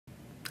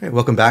Great.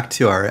 Welcome back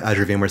to our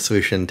Azure VMware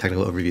Solution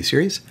technical overview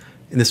series.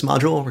 In this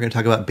module, we're going to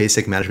talk about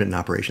basic management and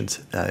operations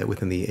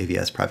within the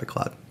AVS private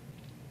cloud.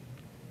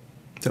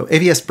 So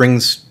AVS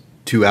brings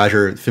to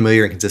Azure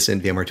familiar and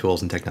consistent VMware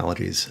tools and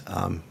technologies,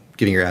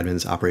 giving your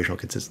admins operational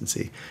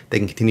consistency. They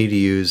can continue to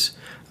use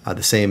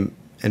the same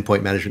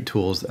endpoint management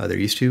tools they're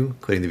used to,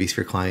 including the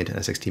vSphere client and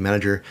SXT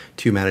manager,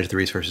 to manage the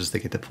resources that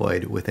get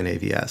deployed within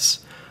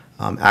AVS.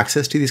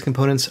 Access to these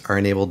components are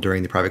enabled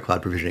during the private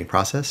cloud provisioning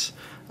process.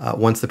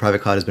 Once the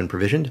private cloud has been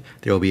provisioned,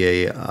 there will be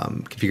a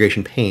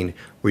configuration pane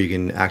where you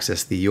can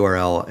access the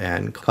URL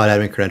and cloud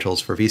admin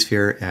credentials for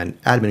vSphere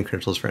and admin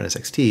credentials for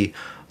NSXT,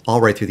 all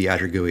right through the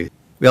Azure GUI.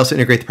 We also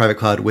integrate the private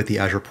cloud with the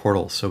Azure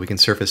Portal, so we can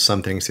surface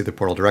some things through the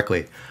portal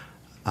directly.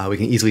 We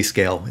can easily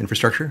scale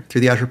infrastructure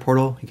through the Azure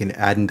Portal. You can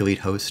add and delete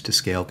hosts to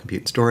scale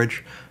compute and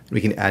storage. And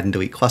we can add and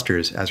delete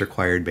clusters as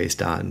required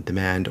based on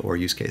demand or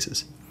use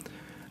cases.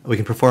 We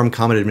can perform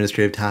common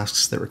administrative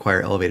tasks that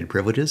require elevated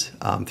privileges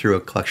through a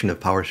collection of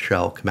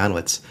PowerShell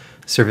commandlets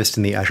surfaced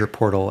in the Azure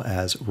Portal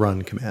as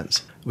run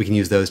commands. We can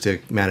use those to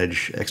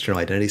manage external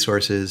identity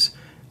sources,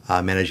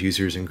 manage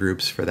users and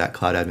groups for that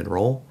cloud admin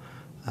role,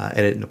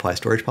 edit and apply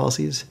storage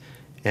policies,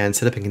 and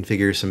set up and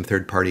configure some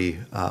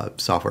third-party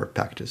software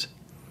packages.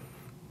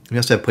 We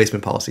also have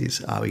placement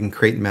policies. We can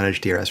create and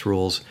manage DRS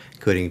rules,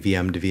 including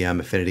VM to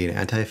VM affinity and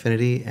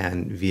anti-affinity,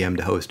 and VM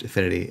to host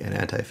affinity and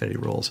anti-affinity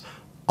rules,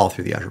 all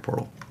through the Azure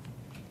Portal.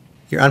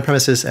 Your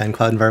on-premises and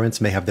cloud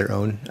environments may have their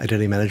own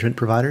identity management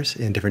providers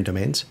in different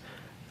domains.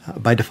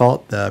 By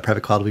default, the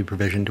private cloud will be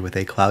provisioned with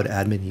a cloud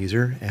admin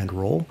user and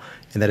role,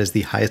 and that is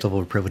the highest level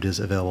of privileges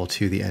available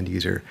to the end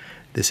user.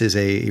 This is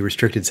a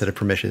restricted set of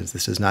permissions.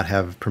 This does not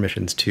have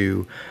permissions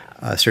to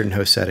certain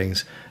host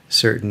settings,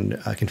 certain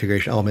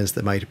configuration elements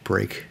that might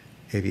break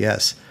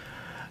AVS.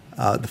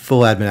 The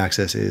full admin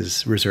access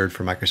is reserved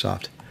for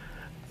Microsoft.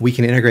 We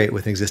can integrate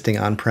with an existing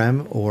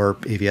on-prem or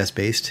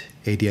AVS-based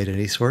AD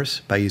identity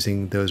source by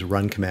using those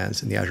run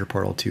commands in the Azure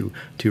Portal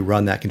to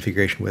run that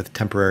configuration with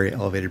temporary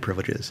elevated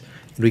privileges.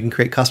 And we can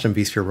create custom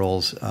vSphere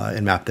roles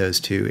and map those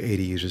to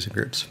AD users and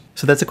groups.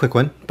 So that's a quick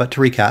one, but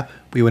to recap,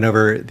 we went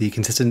over the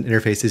consistent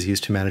interfaces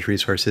used to manage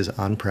resources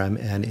on-prem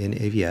and in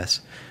AVS.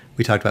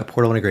 We talked about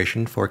portal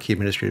integration for key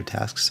administrative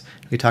tasks.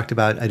 We talked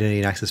about identity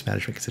and access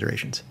management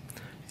considerations.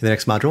 In the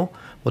next module,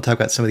 we'll talk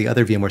about some of the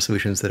other VMware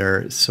solutions that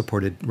are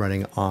supported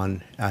running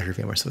on Azure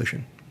VMware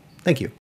Solution. Thank you.